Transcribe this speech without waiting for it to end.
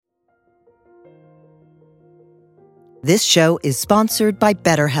This show is sponsored by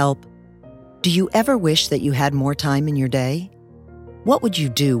BetterHelp. Do you ever wish that you had more time in your day? What would you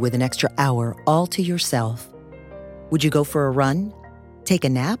do with an extra hour all to yourself? Would you go for a run? Take a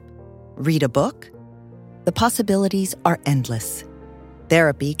nap? Read a book? The possibilities are endless.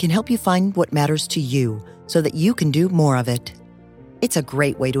 Therapy can help you find what matters to you so that you can do more of it. It's a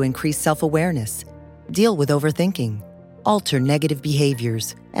great way to increase self-awareness, deal with overthinking, alter negative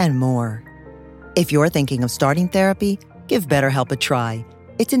behaviors, and more. If you're thinking of starting therapy, give BetterHelp a try.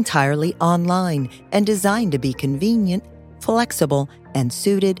 It's entirely online and designed to be convenient, flexible, and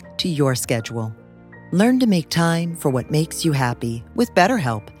suited to your schedule. Learn to make time for what makes you happy with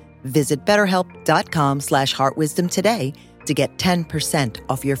BetterHelp. Visit BetterHelp.com/heartwisdom today to get 10%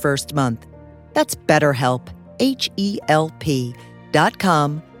 off your first month. That's BetterHelp,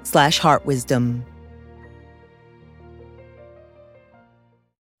 HELP.com/heartwisdom.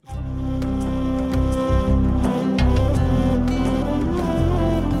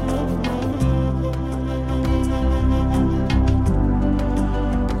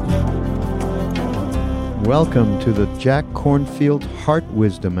 Welcome to the Jack Kornfield Heart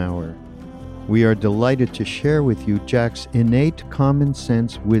Wisdom Hour. We are delighted to share with you Jack's innate common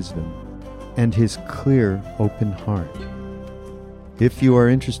sense wisdom and his clear, open heart. If you are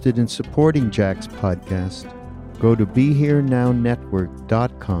interested in supporting Jack's podcast, go to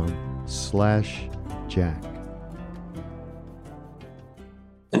BeHereNowNetwork.com/Jack.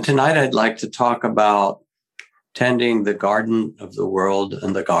 And tonight I'd like to talk about tending the garden of the world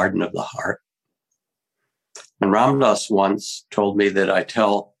and the garden of the heart. And Ram Dass once told me that I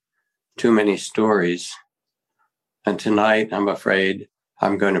tell too many stories. And tonight, I'm afraid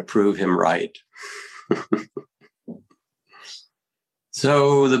I'm going to prove him right.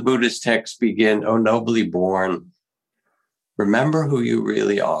 So the Buddhist texts begin, "O nobly born, remember who you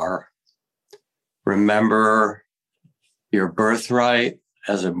really are. Remember your birthright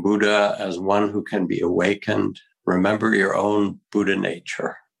as a Buddha, as one who can be awakened. Remember your own Buddha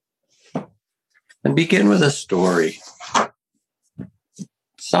nature." And begin with a story.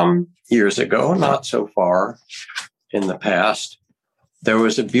 Some years ago, not so far in the past, there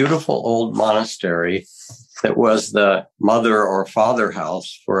was a beautiful old monastery that was the mother or father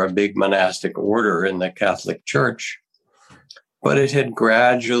house for a big monastic order in the Catholic Church. But it had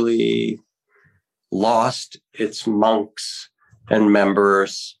gradually lost its monks and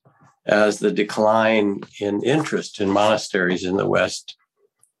members as the decline in interest in monasteries in the West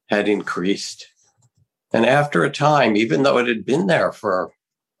had increased. And after a time, even though it had been there for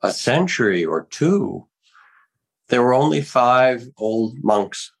a century or two, there were only 5 old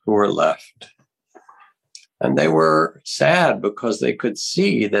monks who were left. And they were sad because they could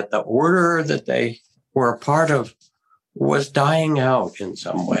see that the order that they were a part of was dying out in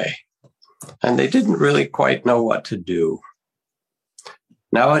some way. And they didn't really quite know what to do.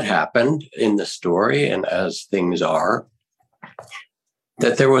 Now it happened in the story, and as things are,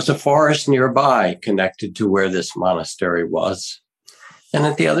 that there was a forest nearby connected to where this monastery was. And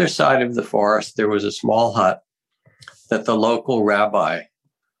at the other side of the forest, there was a small hut that the local rabbi,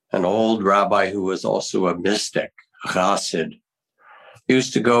 an old rabbi who was also a mystic, a chassid,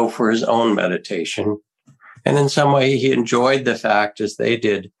 used to go for his own meditation. And in some way, he enjoyed the fact, as they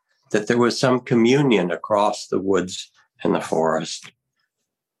did, that there was some communion across the woods and the forest.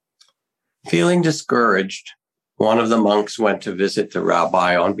 Feeling discouraged, one of the monks went to visit the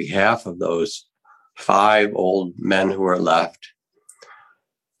rabbi on behalf of those 5 old men who were left.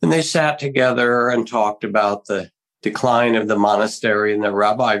 And they sat together and talked about the decline of the monastery. And the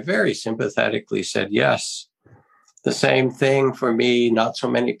rabbi very sympathetically said, "Yes, the same thing for me. Not so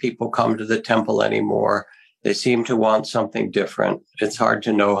many people come to the temple anymore. They seem to want something different. It's hard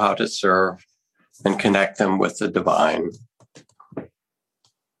to know how to serve and connect them with the divine."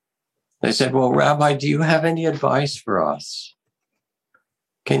 They said, "Well, Rabbi, do you have any advice for us?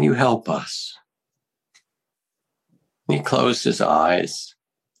 Can you help us?" He closed his eyes,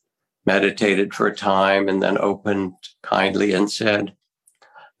 meditated for a time, and then opened kindly and said,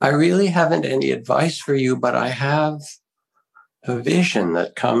 "I really haven't any advice for you, but I have a vision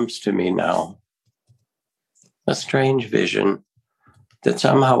that comes to me now. A strange vision that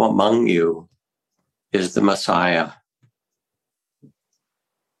somehow among you is the Messiah."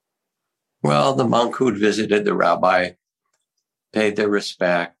 Well, the monk who'd visited the rabbi paid their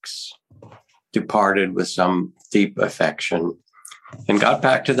respects, departed with some deep affection, and got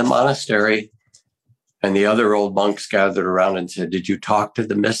back to the monastery. And the other old monks gathered around and said, "Did you talk to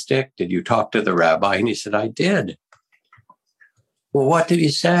the mystic? Did you talk to the rabbi?" And he said, "I did." "Well, what did he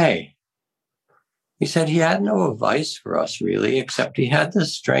say?" He said he had no advice for us, really, except he had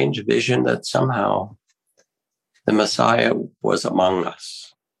this strange vision that somehow the Messiah was among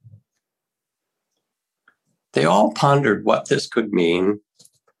us. They all pondered what this could mean.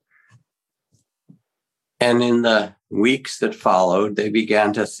 And in the weeks that followed, they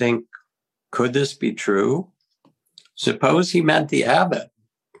began to think, could this be true? Suppose he meant the abbot.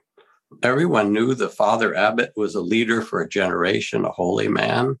 Everyone knew the Father Abbot was a leader for a generation, a holy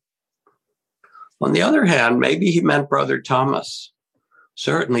man. On the other hand, maybe he meant Brother Thomas.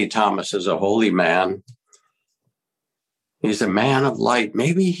 Certainly Thomas is a holy man. He's a man of light.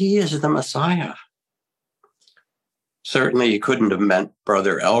 Maybe he is the Messiah. Certainly he couldn't have meant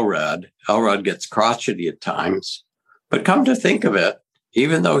Brother Elrod. Elrod gets crotchety at times. But come to think of it,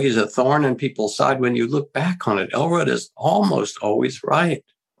 even though he's a thorn in people's side, when you look back on it, Elrod is almost always right,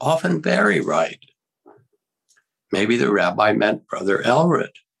 often very right. Maybe the rabbi meant Brother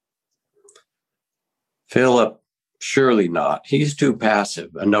Elrod. Philip, surely not. He's too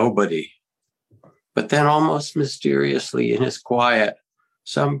passive, a nobody. But then almost mysteriously in his quiet,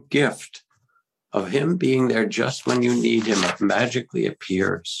 some gift of him being there just when you need him magically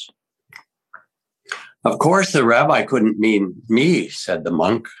appears. Of course, the rabbi couldn't mean me, said the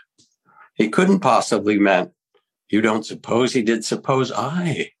monk. He couldn't possibly meant, you don't suppose he did, suppose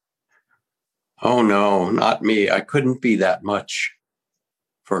I. Oh no, not me. I couldn't be that much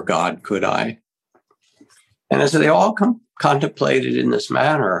for God, could I? And as they all contemplated in this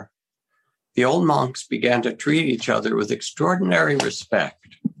manner, the old monks began to treat each other with extraordinary respect.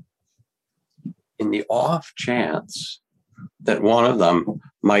 In the off chance that one of them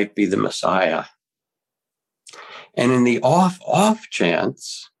might be the Messiah. And in the off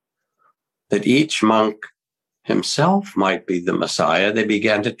chance that each monk himself might be the Messiah, they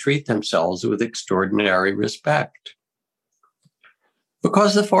began to treat themselves with extraordinary respect.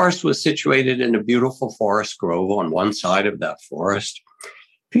 Because the forest was situated in a beautiful forest grove on one side of that forest,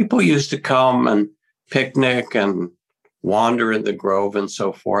 people used to come and picnic and wander in the grove and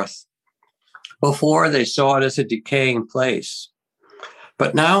so forth. Before, they saw it as a decaying place.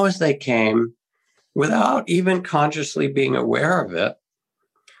 But now as they came, without even consciously being aware of it,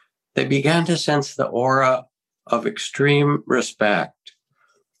 they began to sense the aura of extreme respect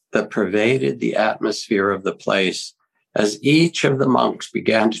that pervaded the atmosphere of the place as each of the monks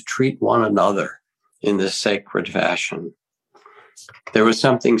began to treat one another in this sacred fashion. There was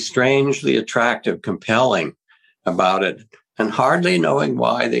something strangely attractive, compelling about it, and hardly knowing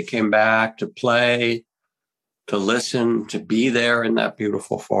why, they came back to play, to listen, to be there in that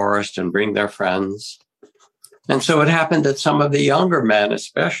beautiful forest and bring their friends. And so it happened that some of the younger men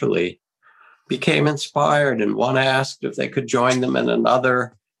especially became inspired, and one asked if they could join them in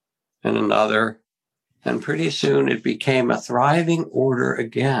another and another. And pretty soon it became a thriving order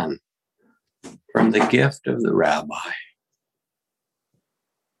again from the gift of the rabbi.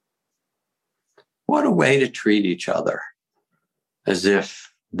 What a way to treat each other, as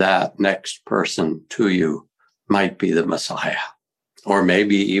if that next person to you might be the Messiah. Or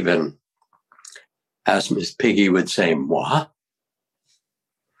maybe even, as Miss Piggy would say, moi.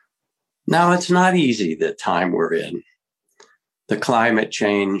 Now, it's not easy, the time we're in. The climate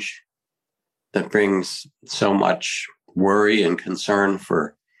change that brings so much worry and concern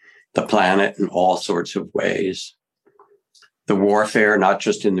for the planet in all sorts of ways. The warfare, not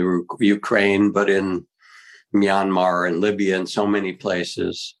just in the Ukraine, but in Myanmar and Libya and so many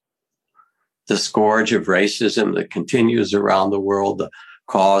places. The scourge of racism that continues around the world, the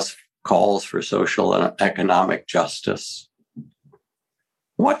calls for social and economic justice.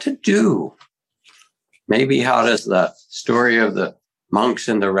 What to do? Maybe how does the story of the monks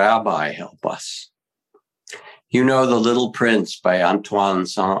and the rabbi help us? You know The Little Prince by Antoine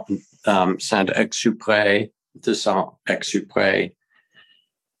Saint-Exupéry, de Saint-Exupéry.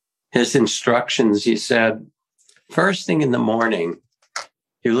 His instructions, he said, first thing in the morning,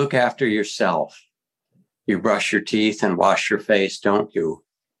 you look after yourself. You brush your teeth and wash your face, don't you?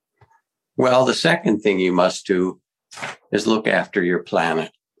 Well, the second thing you must do is look after your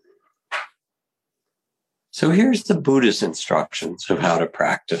planet. So here's the Buddha's instructions of how to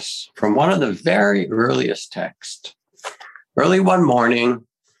practice from one of the very earliest texts. Early one morning,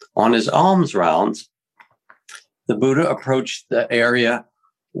 on his alms rounds, the Buddha approached the area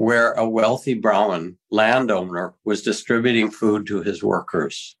where a wealthy Brahmin landowner was distributing food to his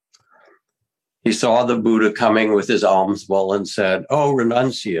workers. He saw the Buddha coming with his alms bowl and said, "Oh,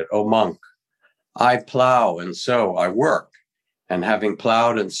 renunciate, oh monk, I plow and sow, I work, and having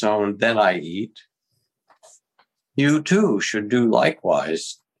plowed and sown, then I eat. You too should do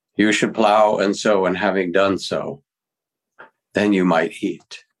likewise. You should plow and sow, and having done so, then you might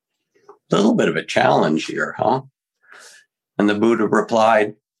eat." A little bit of a challenge here, huh? And the Buddha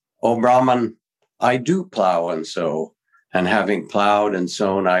replied, "O Brahman, I do plow and sow, and having plowed and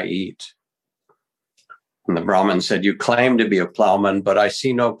sown, I eat. And the Brahmin said, you claim to be a plowman, but I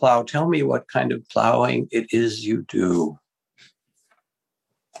see no plow. Tell me what kind of plowing it is you do.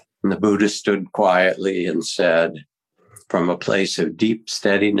 And the Buddha stood quietly and said, from a place of deep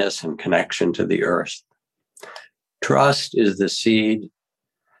steadiness and connection to the earth, trust is the seed,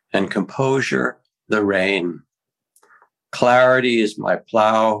 and composure the rain. Clarity is my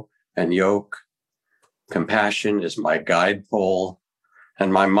plow and yoke. Compassion is my guide pole,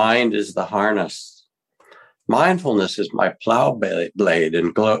 and my mind is the harness. Mindfulness is my plow blade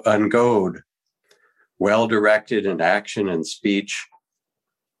and goad. Well-directed in action and speech,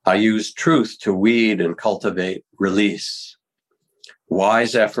 I use truth to weed and cultivate release.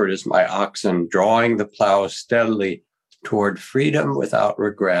 Wise effort is my oxen, drawing the plow steadily toward freedom without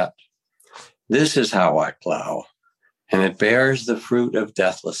regret. This is how I plow, and it bears the fruit of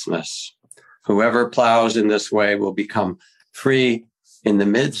deathlessness. Whoever plows in this way will become free in the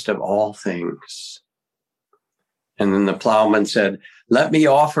midst of all things. And then the plowman said, let me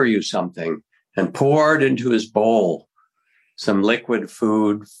offer you something, and poured into his bowl some liquid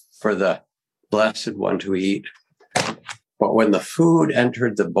food for the Blessed One to eat. But when the food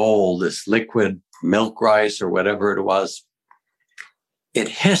entered the bowl, this liquid milk rice or whatever it was, it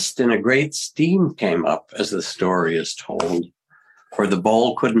hissed and a great steam came up, as the story is told, for the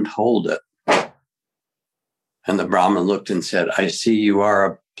bowl couldn't hold it. And the Brahmin looked and said, I see you are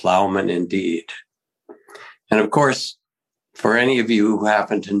a plowman indeed. And of course, for any of you who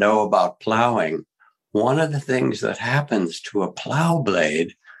happen to know about plowing, one of the things that happens to a plow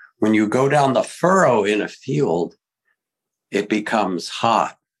blade, when you go down the furrow in a field, it becomes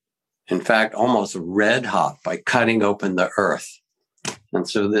hot. In fact, almost red hot by cutting open the earth. And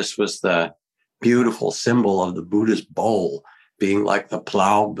so this was the beautiful symbol of the Buddha's bowl being like the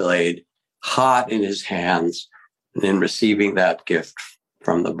plow blade, hot in his hands, and in receiving that gift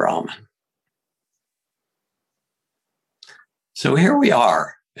from the Brahmin. So here we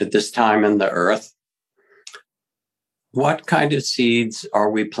are at this time in the earth. What kind of seeds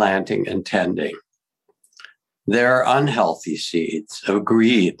are we planting and tending? There are unhealthy seeds of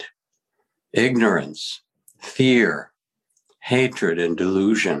greed, ignorance, fear, hatred, and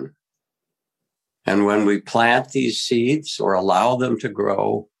delusion. And when we plant these seeds or allow them to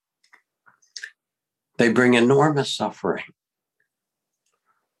grow, they bring enormous suffering.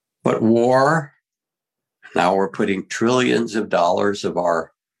 But war, now we're putting trillions of dollars of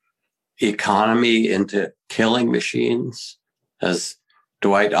our economy into killing machines. As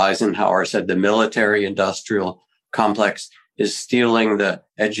Dwight Eisenhower said, the military-industrial complex is stealing the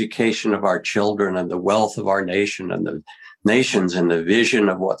education of our children and the wealth of our nation and the nations and the vision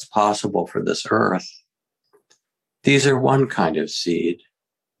of what's possible for this earth. These are one kind of seed,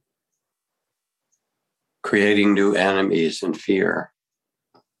 creating new enemies and fear.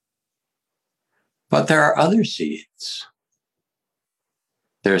 But there are other seeds.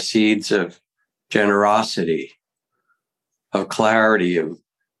 There are seeds of generosity, of clarity, of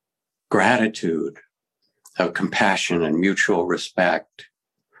gratitude, of compassion and mutual respect.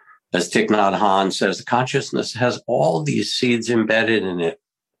 As Thich Nhat Hanh says, consciousness has all these seeds embedded in it.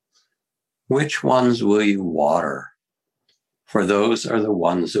 Which ones will you water? For those are the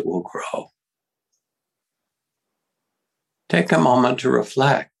ones that will grow. Take a moment to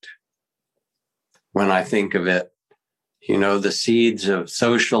reflect. When I think of it, the seeds of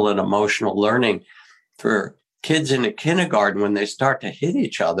social and emotional learning for kids in a kindergarten, when they start to hit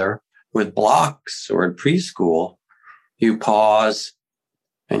each other with blocks or in preschool, you pause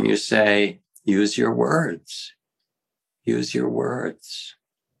and you say, use your words. Use your words.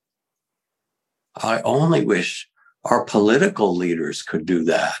 I only wish our political leaders could do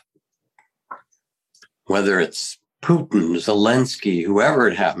that. Whether it's Putin, Zelensky, whoever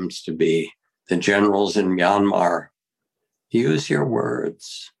it happens to be, the generals in Myanmar, use your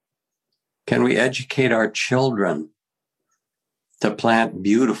words. Can we educate our children to plant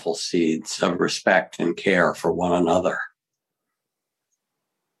beautiful seeds of respect and care for one another?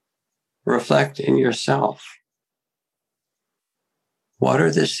 Reflect in yourself. What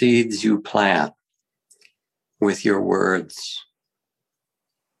are the seeds you plant with your words,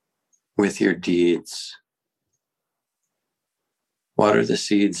 with your deeds? What are the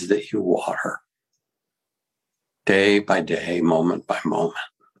seeds that you water day by day, moment by moment?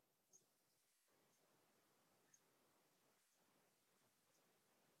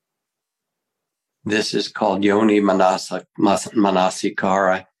 This is called Yoni Manasikara.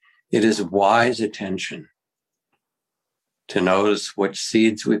 It is wise attention to notice which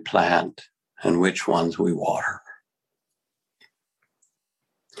seeds we plant and which ones we water.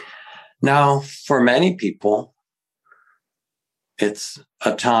 Now, for many people, it's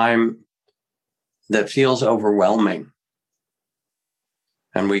a time that feels overwhelming,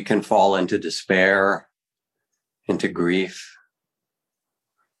 and we can fall into despair, into grief,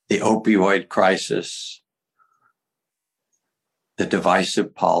 the opioid crisis, the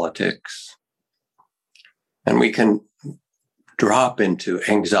divisive politics, and we can drop into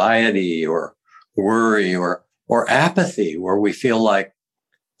anxiety or worry or apathy, where we feel like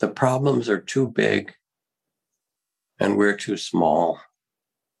the problems are too big and we're too small.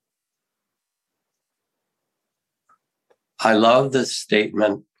 I love this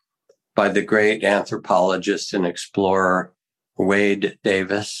statement by the great anthropologist and explorer Wade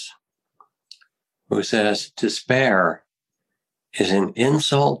Davis, who says, "Despair is an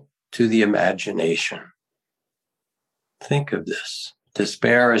insult to the imagination." Think of this.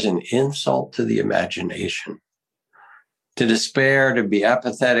 Despair is an insult to the imagination. To despair, to be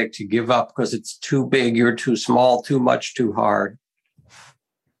apathetic, to give up because it's too big, you're too small, too much, too hard.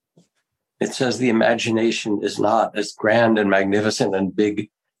 It says the imagination is not as grand and magnificent and big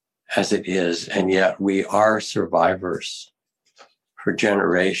as it is, and yet we are survivors for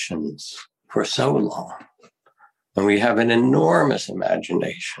generations, for so long. And we have an enormous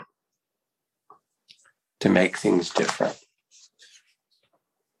imagination to make things different.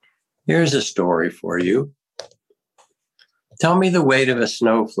 Here's a story for you. Tell me the weight of a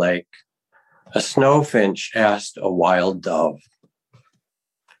snowflake. A snowfinch asked a wild dove.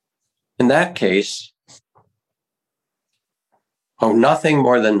 In that case, nothing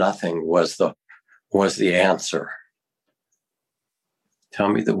more than nothing was the answer. Tell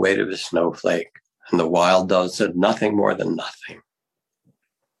me the weight of a snowflake. And the wild dove said, nothing more than nothing.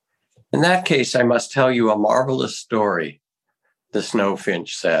 In that case, I must tell you a marvelous story, the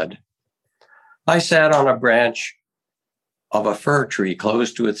snowfinch said. I sat on a branch of a fir tree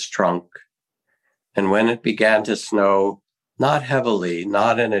close to its trunk, and when it began to snow, not heavily,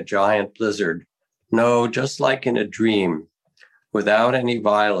 not in a giant blizzard, no, just like in a dream, without any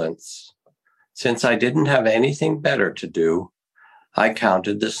violence, since I didn't have anything better to do, I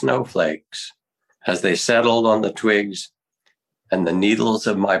counted the snowflakes as they settled on the twigs and the needles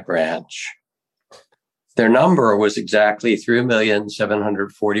of my branch. Their number was exactly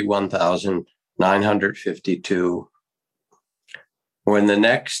 3,741,952. When the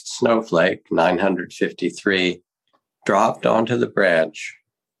next snowflake, 953, dropped onto the branch,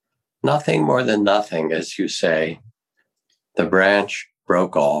 nothing more than nothing, as you say, the branch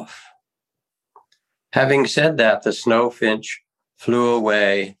broke off. Having said that, the snowfinch flew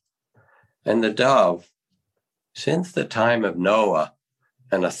away, and the dove, since the time of Noah,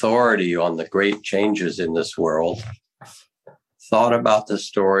 an authority on the great changes in this world, thought about the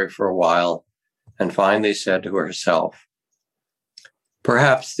story for a while and finally said to herself,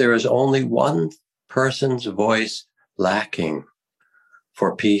 perhaps there is only one person's voice lacking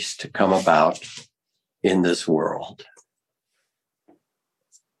for peace to come about in this world.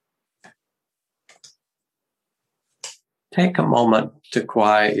 Take a moment to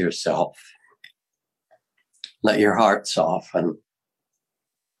quiet yourself. Let your heart soften.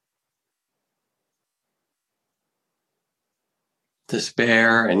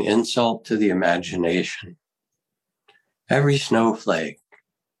 Despair and insult to the imagination. Every snowflake,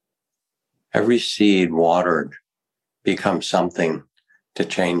 every seed watered becomes something to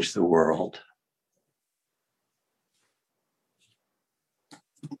change the world.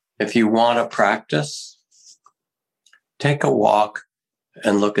 If you want to practice, take a walk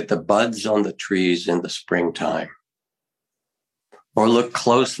and look at the buds on the trees in the springtime. Or look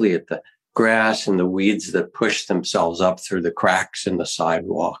closely at the grass and the weeds that push themselves up through the cracks in the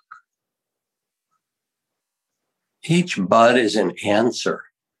sidewalk. Each bud is an answer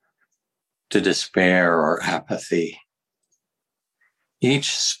to despair or apathy.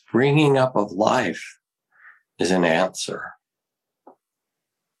 Each springing up of life is an answer.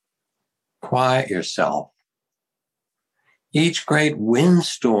 Quiet yourself. Each great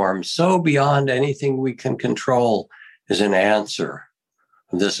windstorm, so beyond anything we can control, is an answer.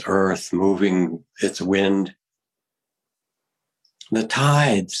 This earth moving its wind. The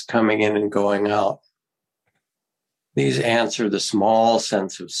tides coming in and going out. These answer the small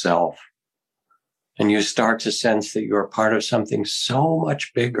sense of self. And you start to sense that you're part of something so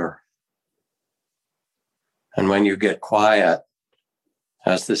much bigger. And when you get quiet,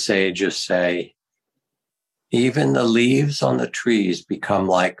 as the sages say, even the leaves on the trees become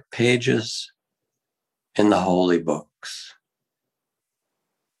like pages in the holy books.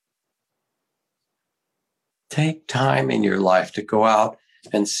 Take time in your life to go out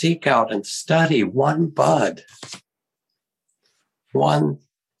and seek out and study one bud, one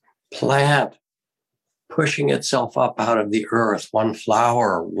plant pushing itself up out of the earth, one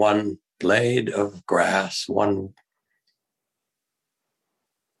flower, one blade of grass, one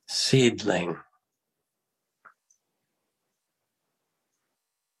seedling.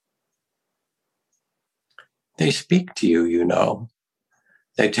 They speak to you, you know.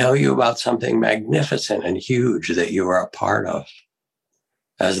 They tell you about something magnificent and huge that you are a part of,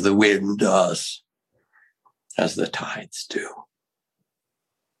 as the wind does, as the tides do.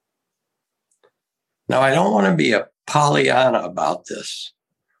 Now, I don't want to be a Pollyanna about this.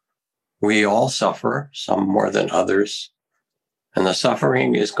 We all suffer, some more than others, and the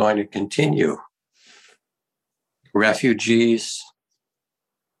suffering is going to continue. Refugees,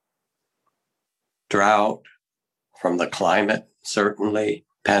 drought from the climate, certainly,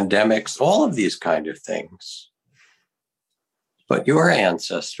 pandemics, all of these kind of things. But your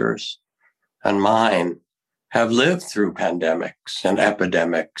ancestors and mine have lived through pandemics and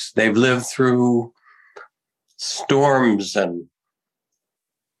epidemics. They've lived through storms and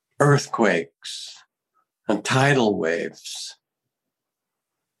earthquakes and tidal waves.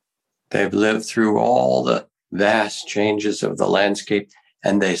 They've lived through all the vast changes of the landscape,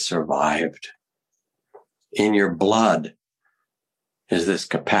 and they survived. In your blood is this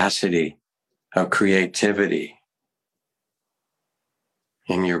capacity of creativity.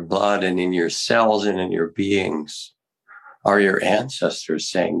 In your blood and in your cells and in your beings are your ancestors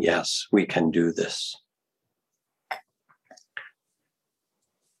saying, yes, we can do this.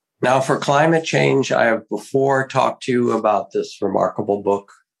 Now, for climate change, I have before talked to you about this remarkable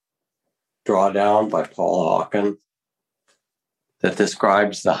book, Drawdown by Paul Hawken, that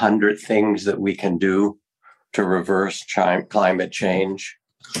describes the 100 things that we can do to reverse climate change.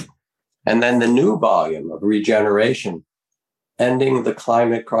 And then the new volume of Regeneration, Ending the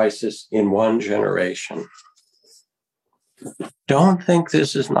Climate Crisis in One Generation. Don't think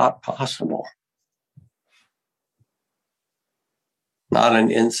this is not possible. Not an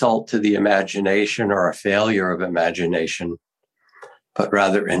insult to the imagination or a failure of imagination, but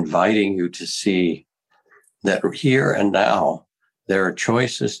rather inviting you to see that here and now, there are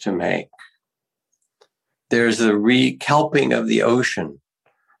choices to make. There's the rekelping of the ocean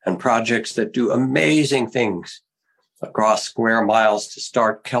and projects that do amazing things across square miles to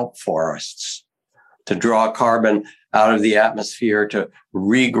start kelp forests, to draw carbon out of the atmosphere, to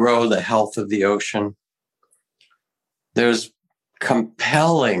regrow the health of the ocean. There's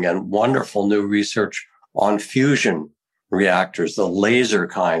compelling and wonderful new research on fusion reactors, the laser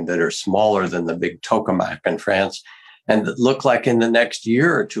kind that are smaller than the big tokamak in France, and that look like in the next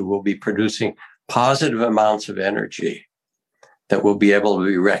year or two will be producing positive amounts of energy that will be able to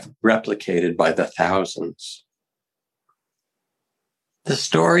be replicated by the thousands. The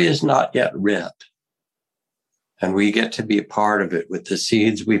story is not yet writ, and we get to be a part of it with the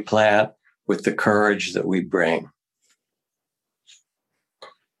seeds we plant, with the courage that we bring.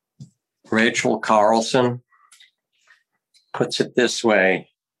 Rachel Carlson puts it this way: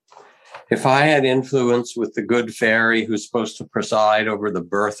 if I had influence with the good fairy who's supposed to preside over the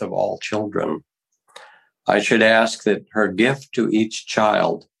birth of all children, I should ask that her gift to each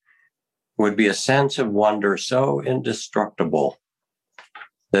child would be a sense of wonder so indestructible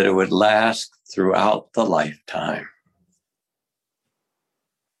that it would last throughout the lifetime.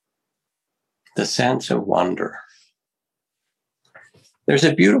 The sense of wonder. There's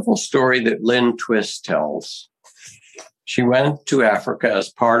a beautiful story that Lynn Twist tells. She went to Africa as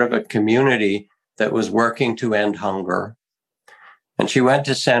part of a community that was working to end hunger. And she went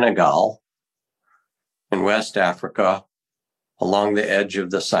to Senegal in West Africa along the edge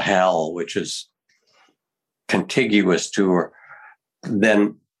of the Sahel, which is contiguous to or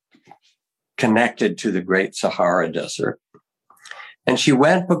then connected to the Great Sahara Desert. And she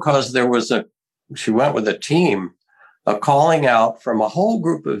went because she went with a team, a calling out from a whole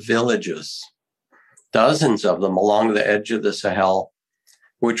group of villages, dozens of them along the edge of the Sahel,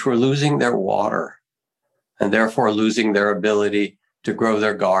 which were losing their water and therefore losing their ability to grow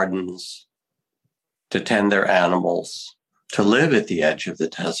their gardens, to tend their animals, to live at the edge of the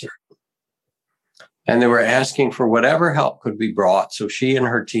desert. And they were asking for whatever help could be brought. So she and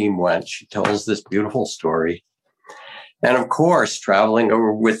her team went. She tells this beautiful story. And of course, traveling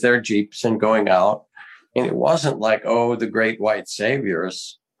over with their jeeps and going out. And it wasn't like, oh, the great white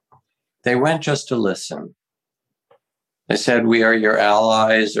saviors. They went just to listen. They said, we are your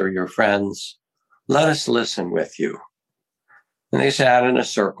allies or your friends. Let us listen with you. And they sat in a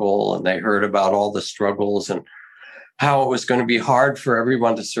circle and they heard about all the struggles and how it was going to be hard for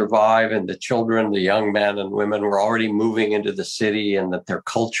everyone to survive. And the children, the young men and women were already moving into the city and that their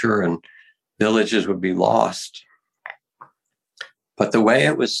culture and villages would be lost. But the way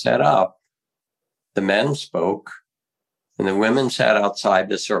it was set up, the men spoke and the women sat outside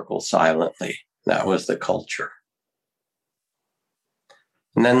the circle silently. That was the culture.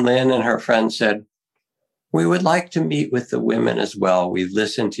 And then Lynn and her friend said, we would like to meet with the women as well. We've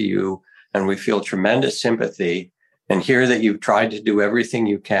listened to you and we feel tremendous sympathy and hear that you've tried to do everything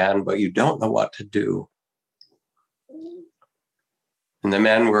you can, but you don't know what to do. And the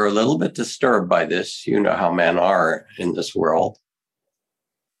men were a little bit disturbed by this. You know how men are in this world.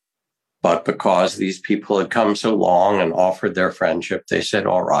 But because these people had come so long and offered their friendship, they said,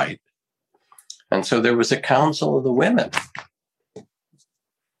 all right. And so there was a council of the women.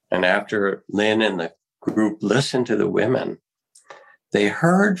 And after Lynn and the group listened to the women, they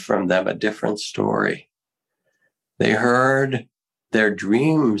heard from them a different story. They heard their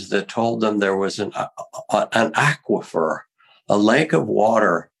dreams that told them there was an aquifer, a lake of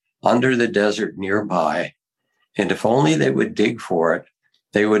water under the desert nearby. And if only they would dig for it,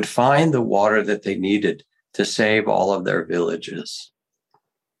 they would find the water that they needed to save all of their villages.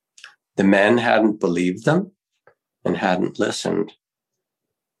 The men hadn't believed them and hadn't listened,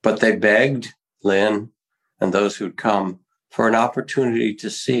 but they begged Lynn and those who'd come for an opportunity to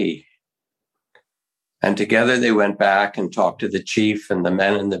see. And together they went back and talked to the chief and the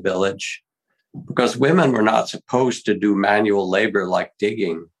men in the village, because women were not supposed to do manual labor like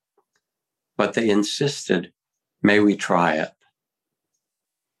digging, but they insisted, may we try it?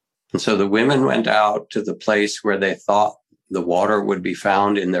 And so the women went out to the place where they thought the water would be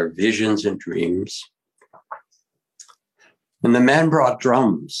found in their visions and dreams. And the men brought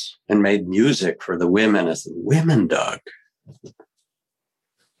drums and made music for the women as the women dug.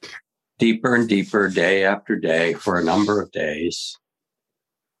 Deeper and deeper, day after day, for a number of days.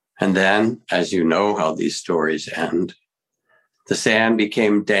 And then, as you know how these stories end, the sand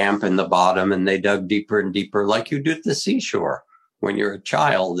became damp in the bottom and they dug deeper and deeper like you do at the seashore. When you're a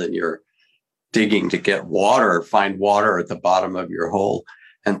child and you're digging to get water, find water at the bottom of your hole.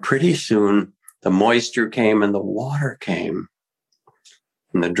 And pretty soon the moisture came and the water came.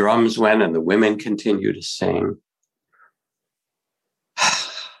 And the drums went and the women continued to sing.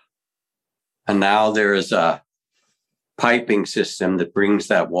 And now there is a piping system that brings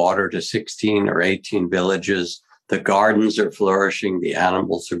that water to 16 or 18 villages. The gardens are flourishing. The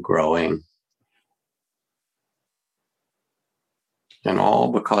animals are growing. And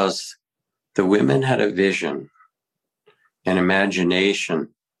all because the women had a vision, an imagination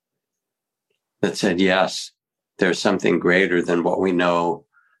that said, yes, there's something greater than what we know,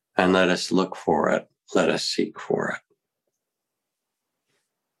 and let us look for it. Let us seek for it.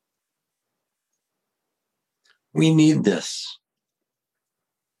 We need this.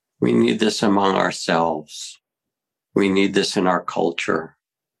 We need this among ourselves. We need this in our culture.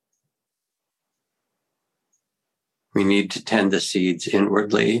 We need to tend the seeds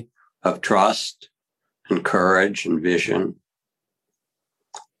inwardly of trust and courage and vision.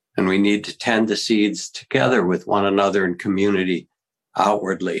 And we need to tend the seeds together with one another in community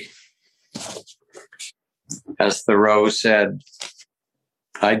outwardly. As Thoreau said,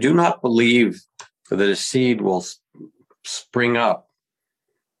 I do not believe that a seed will spring up,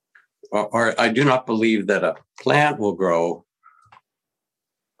 or I do not believe that a plant will grow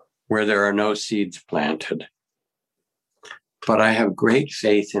where there are no seeds planted. But I have great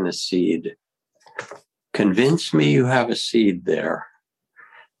faith in a seed. Convince me you have a seed there,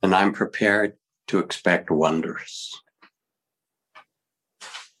 and I'm prepared to expect wonders.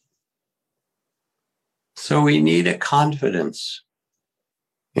 So we need a confidence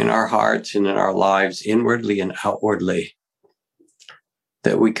in our hearts and in our lives, inwardly and outwardly,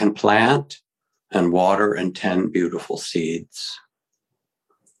 that we can plant and water and tend beautiful seeds.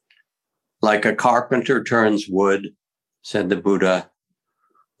 Like a carpenter turns wood, said the Buddha,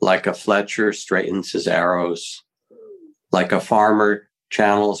 like a fletcher straightens his arrows, like a farmer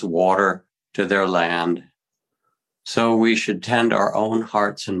channels water to their land, so we should tend our own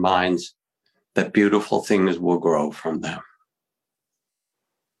hearts and minds that beautiful things will grow from them.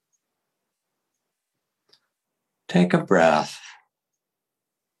 Take a breath.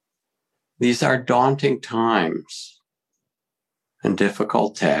 These are daunting times and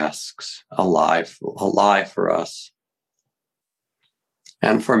difficult tasks, alive for us.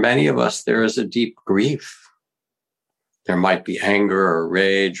 And for many of us, there is a deep grief. There might be anger or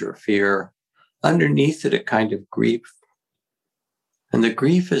rage or fear. Underneath it, a kind of grief. And the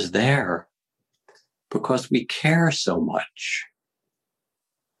grief is there because we care so much.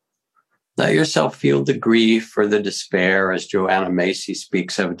 Let yourself feel the grief or the despair, as Joanna Macy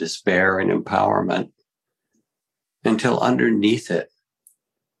speaks of despair and empowerment, until underneath it,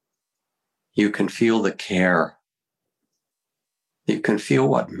 you can feel the care. You can feel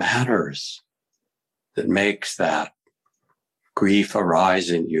what matters, that makes that grief arise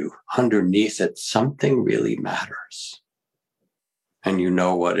in you. Underneath it, something really matters. And you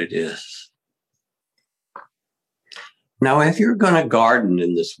know what it is. Now, if you're going to garden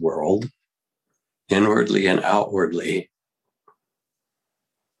in this world, inwardly and outwardly,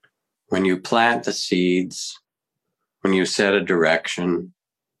 when you plant the seeds, when you set a direction,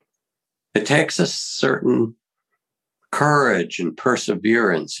 it takes a certain courage and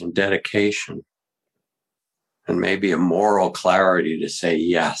perseverance and dedication, and maybe a moral clarity to say,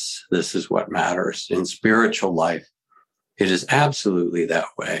 yes, this is what matters. In spiritual life, it is absolutely that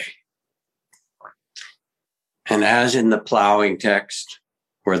way. And as in the plowing text,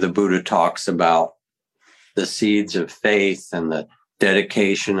 where the Buddha talks about the seeds of faith and the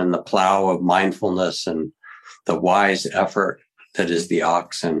dedication and the plow of mindfulness and the wise effort that is the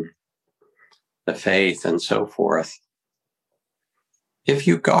oxen, the faith and so forth. If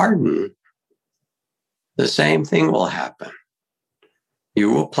you garden, the same thing will happen.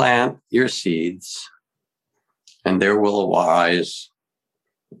 You will plant your seeds and there will arise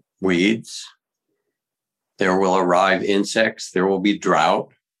weeds. There will arrive insects. There will be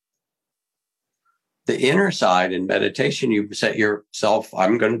drought. The inner side in meditation, you set yourself,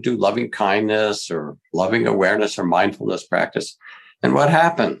 I'm going to do loving kindness or loving awareness or mindfulness practice. And what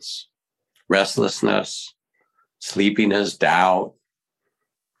happens? Restlessness, sleepiness, doubt,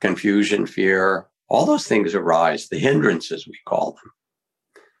 confusion, fear, all those things arise, the hindrances we call them.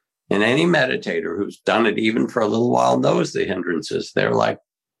 And any meditator who's done it even for a little while knows the hindrances. They're like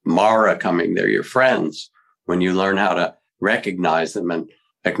Mara coming, they're your friends. When you learn how to recognize them and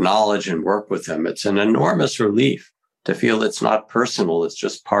acknowledge and work with them, it's an enormous relief to feel it's not personal. It's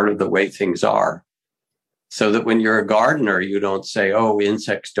just part of the way things are. So that when you're a gardener, you don't say, oh,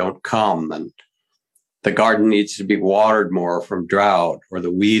 insects don't come and the garden needs to be watered more from drought or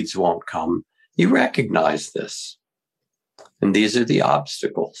the weeds won't come. You recognize this. And these are the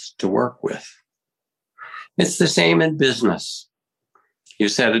obstacles to work with. It's the same in business. You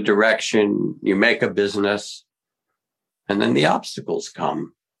set a direction, you make a business, and then the obstacles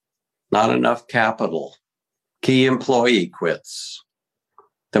come. Not enough capital. Key employee quits.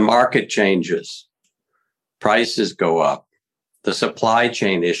 The market changes. Prices go up. The supply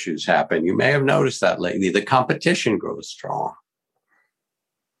chain issues happen. You may have noticed that lately. The competition grows strong.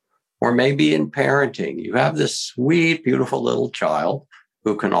 Or maybe in parenting, you have this sweet, beautiful little child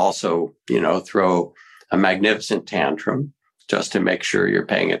who can also, throw a magnificent tantrum just to make sure you're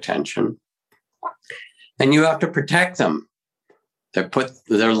paying attention. And you have to protect them. They're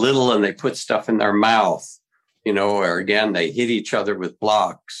little and they put stuff in their mouth, or again, they hit each other with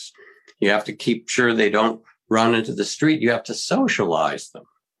blocks. You have to keep sure they don't run into the street. You have to socialize them.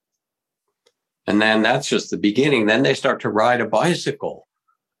 And then that's just the beginning. Then they start to ride a bicycle,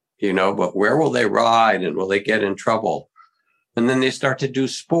 but where will they ride and will they get in trouble? And then they start to do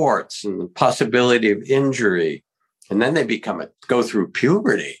sports and the possibility of injury. And then they go through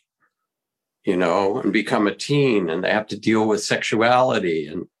puberty, and become a teen, and they have to deal with sexuality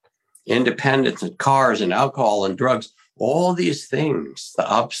and independence and cars and alcohol and drugs, all these things, the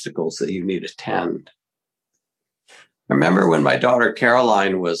obstacles that you need to tend. I remember when my daughter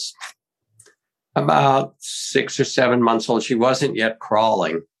Caroline was about 6 or 7 months old, she wasn't yet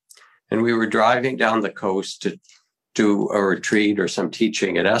crawling. And we were driving down the coast to do a retreat or some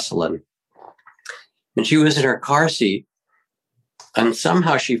teaching at Esalen. And she was in her car seat. And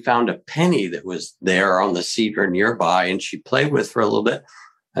somehow she found a penny that was there on the seat or nearby. And she played with for a little bit.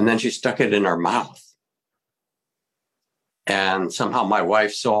 And then she stuck it in her mouth. And somehow my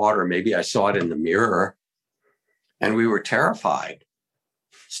wife saw it, or maybe I saw it in the mirror. And we were terrified.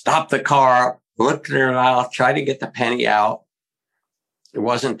 Stopped the car, looked in her mouth, tried to get the penny out. It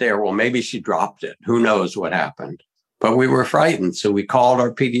wasn't there. Well, maybe she dropped it. Who knows what happened? But we were frightened. So we called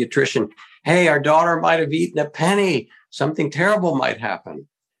our pediatrician. Hey, our daughter might have eaten a penny. Something terrible might happen.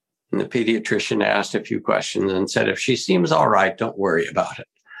 And the pediatrician asked a few questions and said, if she seems all right, don't worry about it.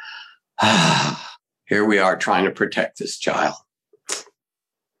 Here we are trying to protect this child.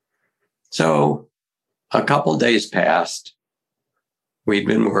 So a couple days passed. We'd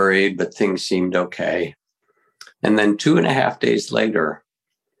been worried, but things seemed okay. And then 2.5 days later,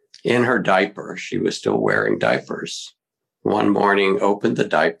 in her diaper, she was still wearing diapers. One morning, opened the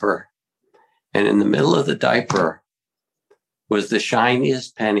diaper, and in the middle of the diaper was the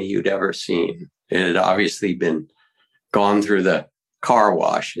shiniest penny you'd ever seen. It had obviously been gone through the car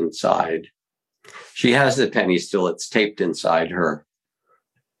wash inside. She has the penny still. It's taped inside her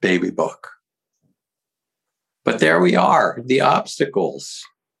baby book. But there we are, the obstacles.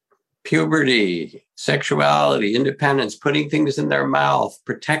 puberty, sexuality, independence, putting things in their mouth,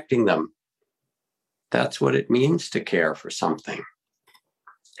 protecting them. That's what it means to care for something.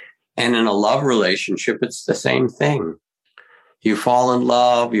 And in a love relationship, it's the same thing. You fall in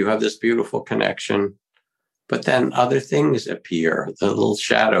love, you have this beautiful connection, but then other things appear, the little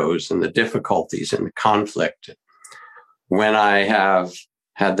shadows and the difficulties and the conflict. When I have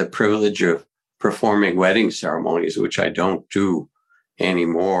had the privilege of performing wedding ceremonies, which I don't do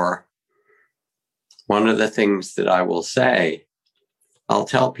anymore, one of the things that I will say, I'll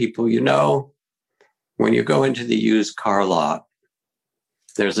tell people, when you go into the used car lot,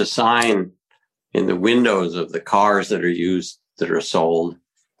 there's a sign in the windows of the cars that are used, that are sold,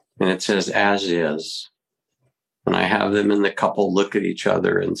 and it says, as is. And I have them and the couple look at each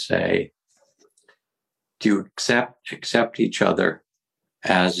other and say, do you accept each other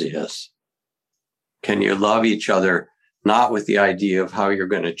as is? Can you love each other, not with the idea of how you're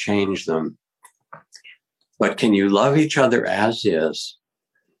going to change them, but can you love each other as is,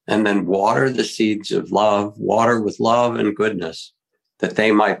 and then water the seeds of love, water with love and goodness, that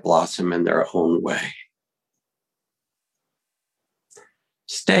they might blossom in their own way?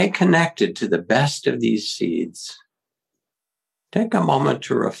 Stay connected to the best of these seeds. Take a moment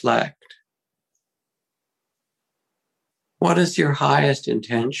to reflect. What is your highest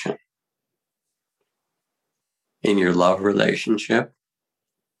intention in your love relationship?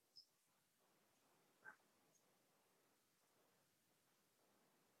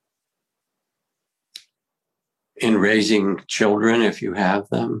 In raising children, if you have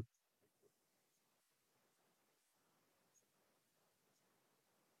them?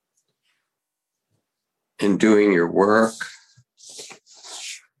 In doing your work?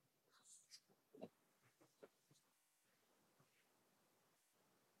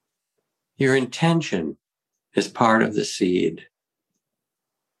 Your intention is part of the seed.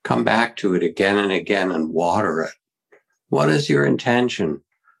 Come back to it again and again and water it. What is your intention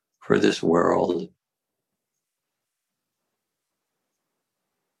for this world?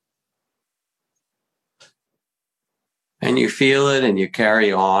 And you feel it and you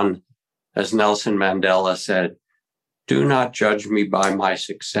carry on. As Nelson Mandela said, do not judge me by my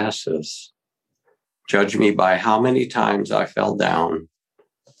successes. Judge me by how many times I fell down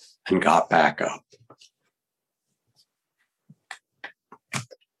and got back up.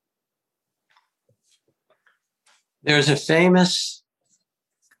 There's a famous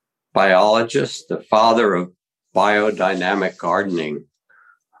biologist, the father of biodynamic gardening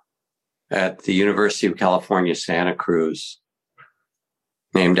at the University of California, Santa Cruz,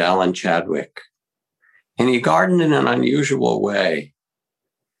 named Alan Chadwick. And he gardened in an unusual way.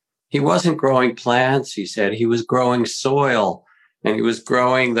 He wasn't growing plants, he said. He was growing soil, and he was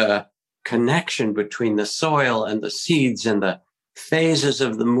growing the connection between the soil and the seeds and the phases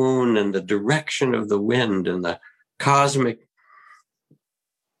of the moon and the direction of the wind and the cosmic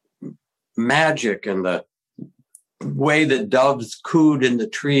magic and the way that doves cooed in the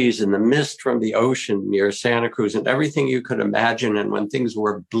trees and the mist from the ocean near Santa Cruz and everything you could imagine. And when things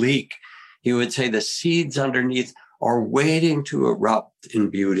were bleak, he would say the seeds underneath are waiting to erupt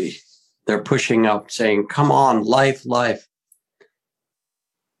in beauty. They're pushing up, saying, come on, life, life.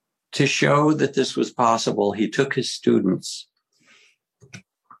 To show that this was possible, he took his students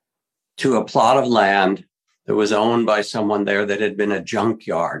to a plot of land that was owned by someone there that had been a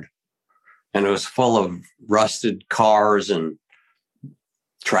junkyard. And it was full of rusted cars and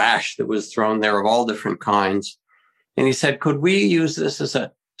trash that was thrown there of all different kinds. And he said, could we use this as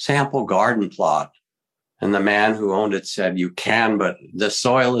a sample garden plot? And the man who owned it said, you can, but the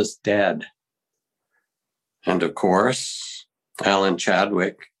soil is dead. And of course, Alan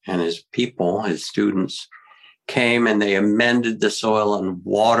Chadwick and his people, his students, came and they amended the soil and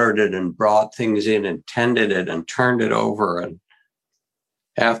watered it and brought things in and tended it and turned it over. And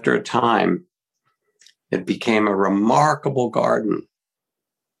after a time, it became a remarkable garden.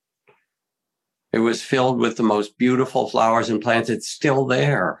 It was filled with the most beautiful flowers and plants. It's still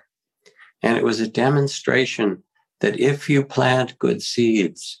there. And it was a demonstration that if you plant good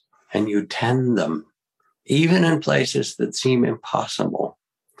seeds and you tend them, even in places that seem impossible,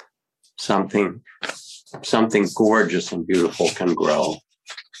 something gorgeous and beautiful can grow.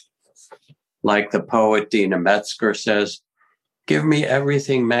 Like the poet Dina Metzger says, give me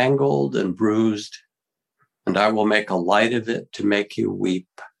everything mangled and bruised, and I will make a light of it to make you weep.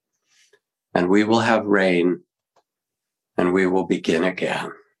 And we will have rain, and we will begin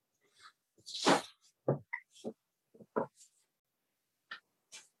again.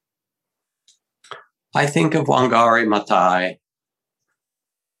 I think of Wangari Maathai,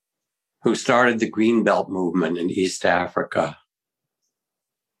 who started the Green Belt movement in East Africa.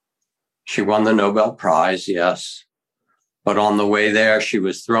 She won the Nobel Prize, yes. But on the way there, she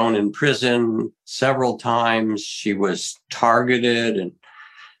was thrown in prison several times. She was targeted in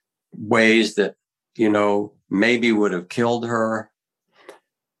ways that, maybe would have killed her.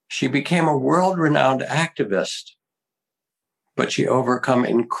 She became a world-renowned activist, but she overcome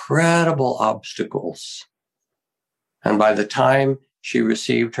incredible obstacles. And by the time she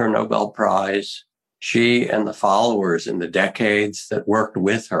received her Nobel Prize, she and the followers in the decades that worked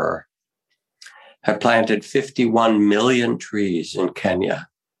with her had planted 51 million trees in Kenya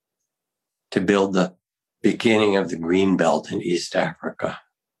to build the beginning of the green belt in East Africa.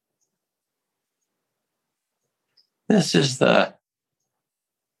 This is the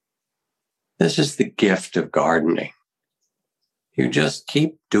gift of gardening. You just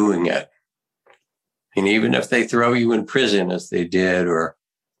keep doing it. And even if they throw you in prison, as they did, or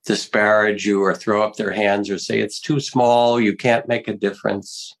disparage you, or throw up their hands, or say it's too small, you can't make a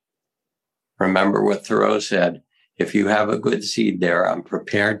difference, remember what Thoreau said: if you have a good seed there, I'm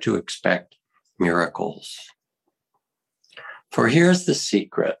prepared to expect miracles. For here's the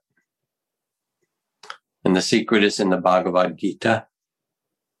secret. And the secret is in the Bhagavad Gita.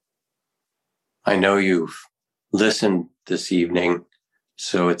 I know you've listened this evening,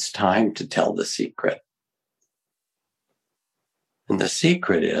 so it's time to tell the secret. And the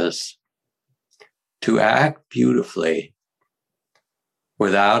secret is to act beautifully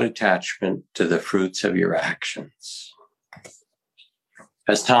without attachment to the fruits of your actions.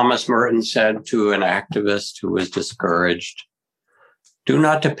 As Thomas Merton said to an activist who was discouraged, do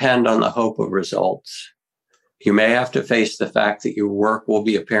not depend on the hope of results. You may have to face the fact that your work will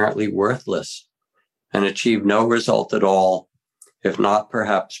be apparently worthless and achieve no result at all, if not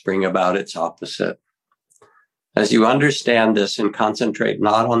perhaps bring about its opposite. As you understand this and concentrate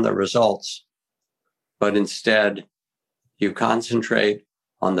not on the results, but instead you concentrate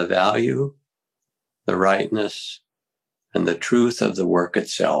on the value, the rightness, and the truth of the work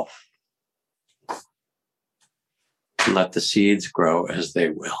itself. And let the seeds grow as they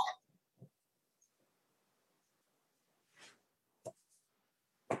will.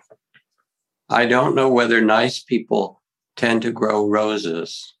 I don't know whether nice people tend to grow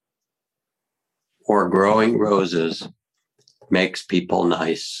roses or growing roses makes people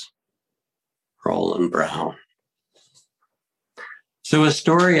nice. Roland Brown. So a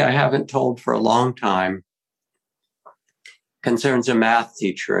story I haven't told for a long time concerns a math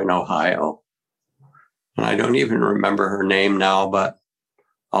teacher in Ohio. And I don't even remember her name now, but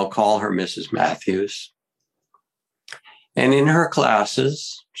I'll call her Mrs. Matthews. And in her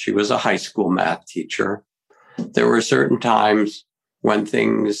classes, she was a high school math teacher. There were certain times when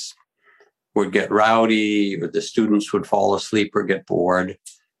things would get rowdy or the students would fall asleep or get bored.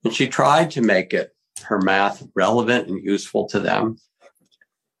 And she tried to make her math relevant and useful to them.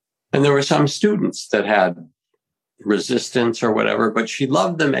 And there were some students that had resistance or whatever, but she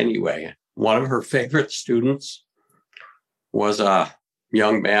loved them anyway. One of her favorite students was a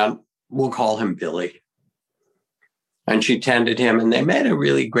young man, we'll call him Billy. And she tended him, and they made a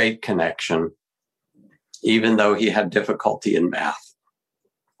really great connection, even though he had difficulty in math.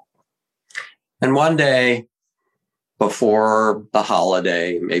 And one day, before the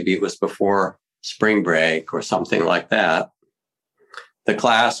holiday, maybe it was before spring break or something like that, the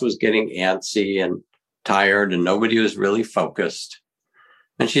class was getting antsy and tired, and nobody was really focused.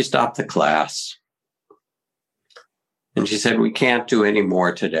 And she stopped the class. And she said, we can't do any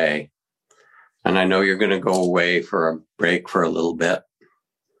more today. And I know you're going to go away for a break for a little bit.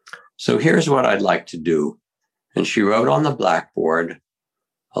 So here's what I'd like to do. And she wrote on the blackboard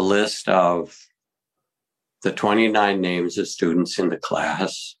a list of the 29 names of students in the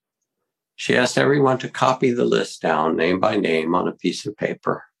class. She asked everyone to copy the list down, name by name, on a piece of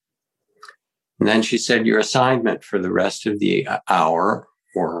paper. And then she said, your assignment for the rest of the hour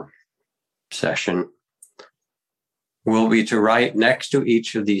or session will be to write next to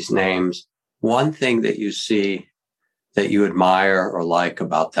each of these names one thing that you see that you admire or like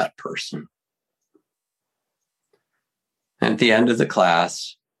about that person. At the end of the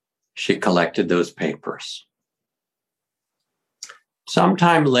class, she collected those papers.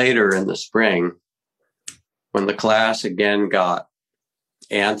 Sometime later in the spring, when the class again got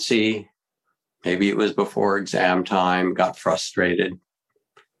antsy, maybe it was before exam time, got frustrated,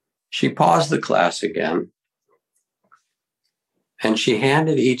 she paused the class again, and she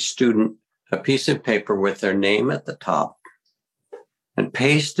handed each student a piece of paper with their name at the top and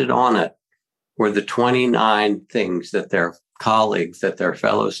pasted on it were the 29 things that their colleagues, that their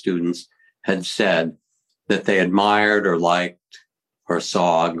fellow students had said that they admired or liked or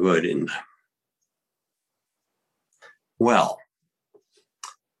saw good in them. Well,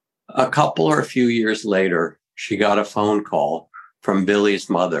 A couple or a few years later, she got a phone call from Billy's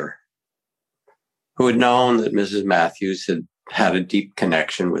mother, who had known that Mrs. Matthews had had a deep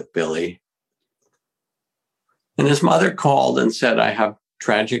connection with Billy. And his mother called and said, "I have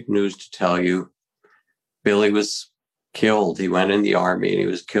tragic news to tell you. Billy was killed. He went in the army and he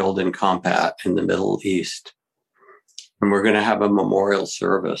was killed in combat in the Middle East. And we're going to have a memorial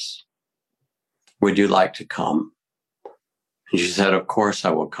service. Would you like to come?" And she said, "Of course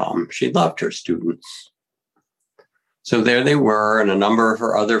I will come." She loved her students. So there they were, and a number of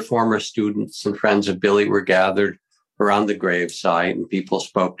her other former students and friends of Billy were gathered around the gravesite, and people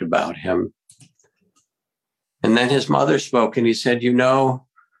spoke about him. And then his mother spoke, and he said, "You know,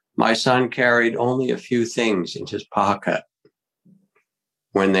 my son carried only a few things in his pocket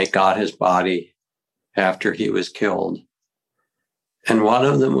when they got his body after he was killed. And one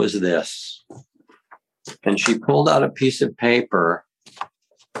of them was this." And she pulled out a piece of paper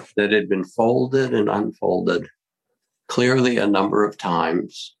that had been folded and unfolded clearly a number of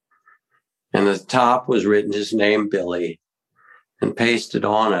times. And at the top was written his name, Billy, and pasted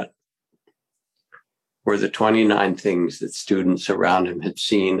on it were the 29 things that students around him had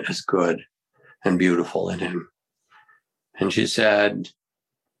seen as good and beautiful in him. And she said,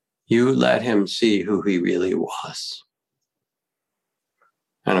 "You let him see who he really was."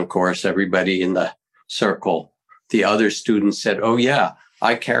 And of course, everybody in the circle, the other students said, "Oh yeah,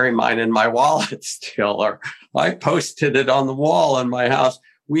 I carry mine in my wallet still," or "I posted it on the wall in my house.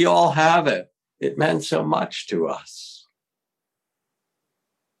 We all have it. It meant so much to us."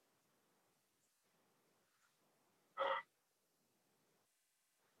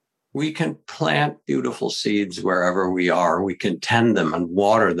 We can plant beautiful seeds wherever we are. We can tend them and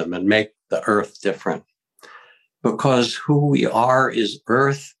water them and make the earth different, because who we are is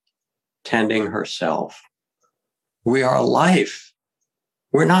earth tending herself. We are life.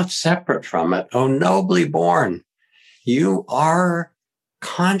 We're not separate from it. Oh, nobly born. You are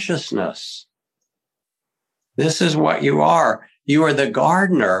consciousness. This is what you are. You are the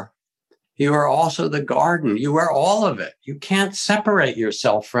gardener. You are also the garden. You are all of it. You can't separate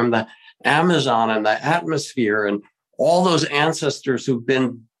yourself from the Amazon and the atmosphere and all those ancestors who've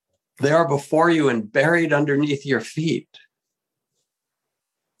been there before you and buried underneath your feet,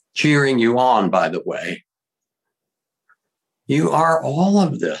 cheering you on, by the way. You are all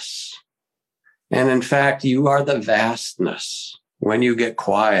of this. And in fact, you are the vastness. When you get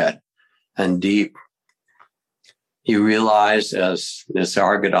quiet and deep, you realize, as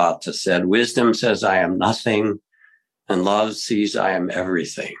Nisargadatta said, wisdom says, "I am nothing," and love sees, "I am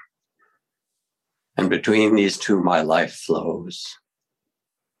everything." And between these two, my life flows.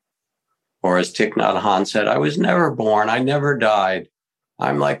 Or as Thich Nhat Hanh said, "I was never born. I never died.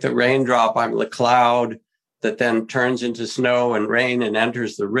 I'm like the raindrop. I'm the cloud that then turns into snow and rain and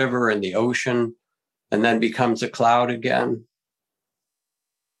enters the river and the ocean and then becomes a cloud again.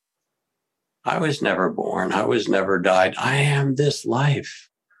 I was never born. I was never died. I am this life,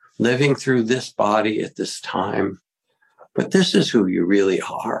 living through this body at this time. But this is who you really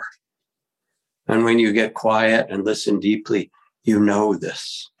are." And when you get quiet and listen deeply, you know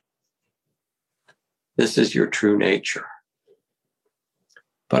this. This is your true nature.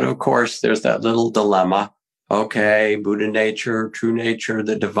 But of course, there's that little dilemma. Okay, Buddha nature, true nature,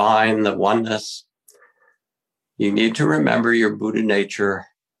 the divine, the oneness. You need to remember your Buddha nature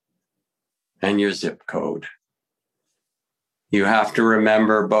and your zip code. You have to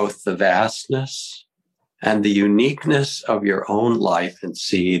remember both the vastness and the uniqueness of your own life and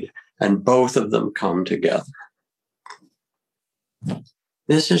seed, and both of them come together.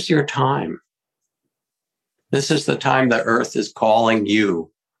 This is your time. This is the time the earth is calling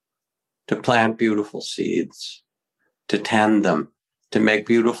you to plant beautiful seeds, to tend them, to make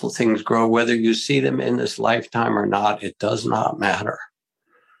beautiful things grow. Whether you see them in this lifetime or not, it does not matter.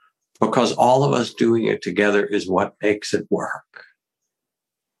 Because all of us doing it together is what makes it work.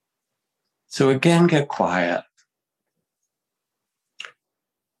 So again, get quiet.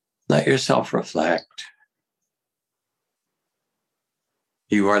 Let yourself reflect.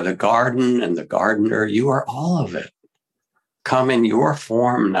 You are the garden and the gardener. You are all of it. Come in your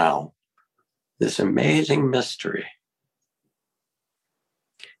form now. This amazing mystery.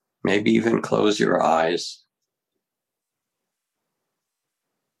 Maybe even close your eyes.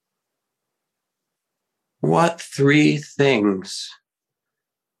 What 3 things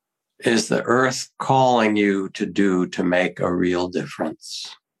is the earth calling you to do to make a real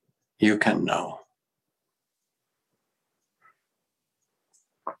difference? You can know.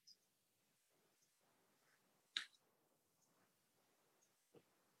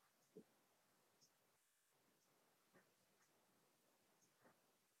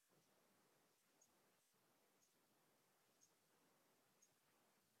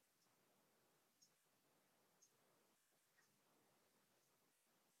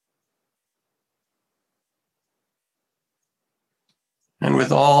 And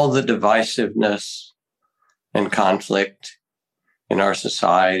with all the divisiveness and conflict in our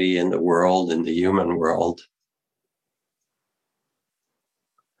society, in the world, in the human world,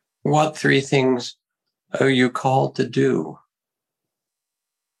 what three things are you called to do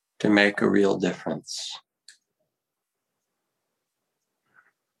to make a real difference?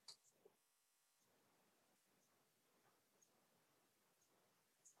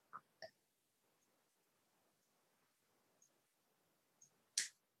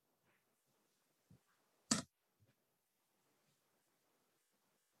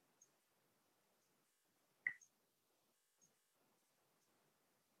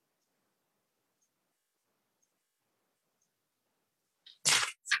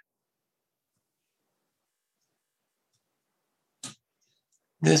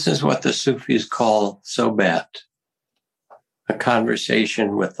 This is what the Sufis call sohbet, a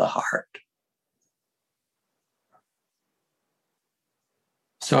conversation with the heart.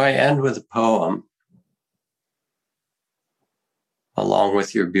 So I end with a poem, along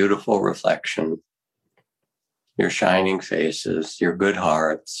with your beautiful reflection, your shining faces, your good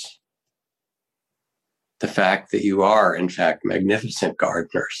hearts, the fact that you are, in fact, magnificent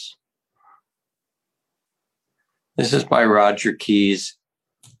gardeners. This is by Roger Keyes,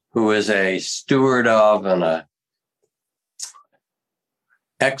 who is a steward of and an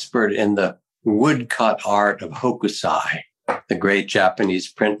expert in the woodcut art of hokusai, the great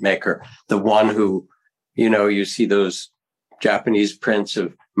Japanese printmaker, the one who, you see those Japanese prints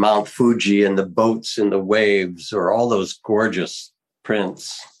of Mount Fuji and the boats in the waves, or all those gorgeous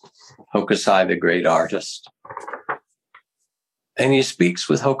prints. Hokusai, the great artist. And he speaks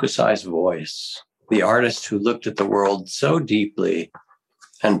with Hokusai's voice, the artist who looked at the world so deeply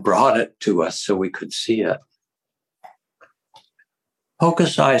and brought it to us so we could see it.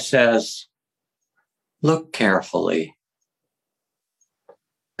 Hokusai says, look carefully,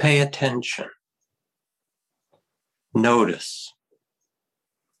 pay attention, notice,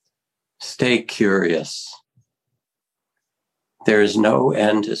 stay curious. There is no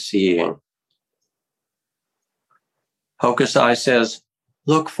end to seeing. Hokusai says,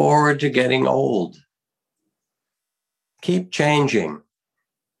 look forward to getting old. Keep changing.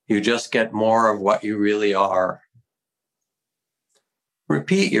 You just get more of what you really are.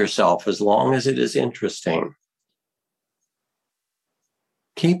 Repeat yourself as long as it is interesting.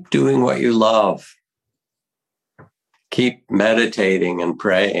 Keep doing what you love. Keep meditating and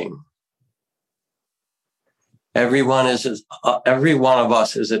praying. Every one of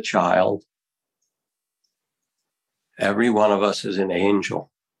us is a child. Every one of us is an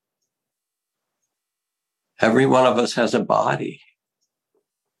angel. Every one of us has a body.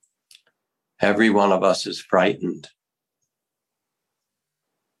 Every one of us is frightened.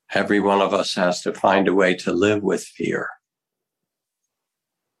 Every one of us has to find a way to live with fear.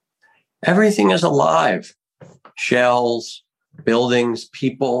 Everything is alive. Shells, buildings,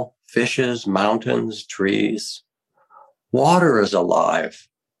 people, fishes, mountains, trees. Water is alive.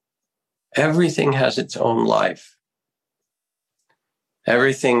 Everything has its own life.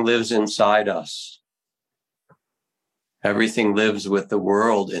 Everything lives inside us. Everything lives with the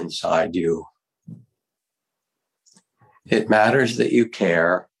world inside you. It matters that you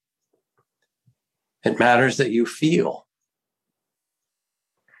care. It matters that you feel.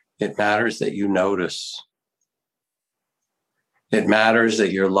 It matters that you notice. It matters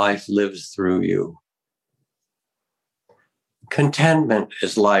that your life lives through you. Contentment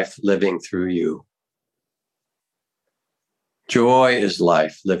is life living through you. Joy is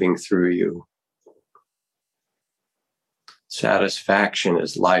life living through you. Satisfaction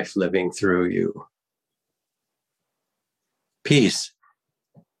is life living through you. Peace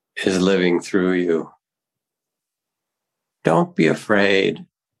is living through you. Don't be afraid.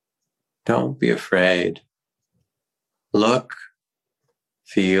 Don't be afraid. Look,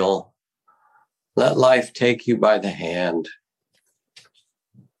 feel. Let life take you by the hand.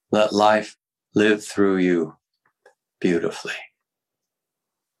 Let life live through you beautifully.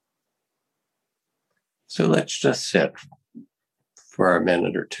 So let's just sit for a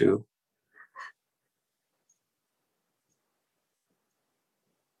minute or two.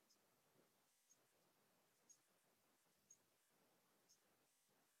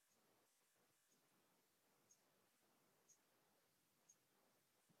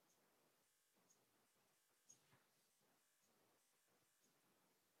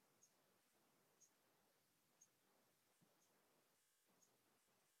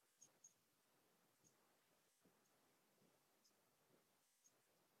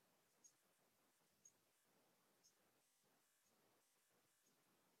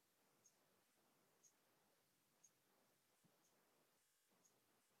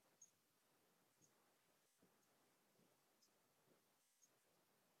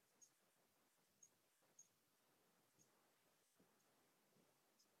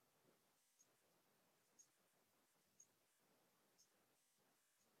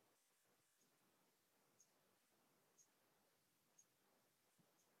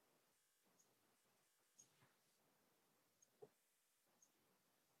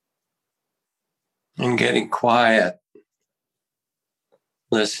 And getting quiet,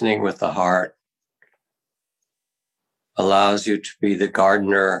 listening with the heart, allows you to be the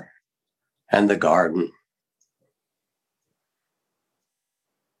gardener and the garden,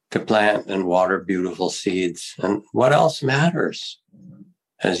 to plant and water beautiful seeds. And what else matters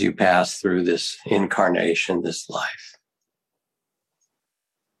as you pass through this incarnation, this life?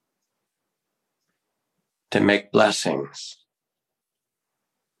 To make blessings.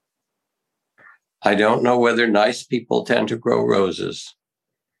 I don't know whether nice people tend to grow roses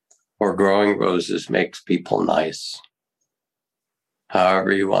or growing roses makes people nice.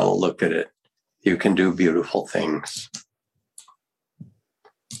 However you want to look at it, you can do beautiful things.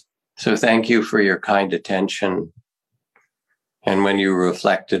 So thank you for your kind attention. And when you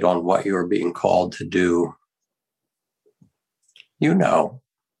reflected on what you were being called to do, you know.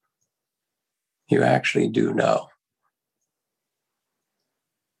 You actually do know.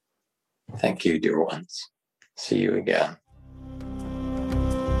 Thank you, dear ones. See you again.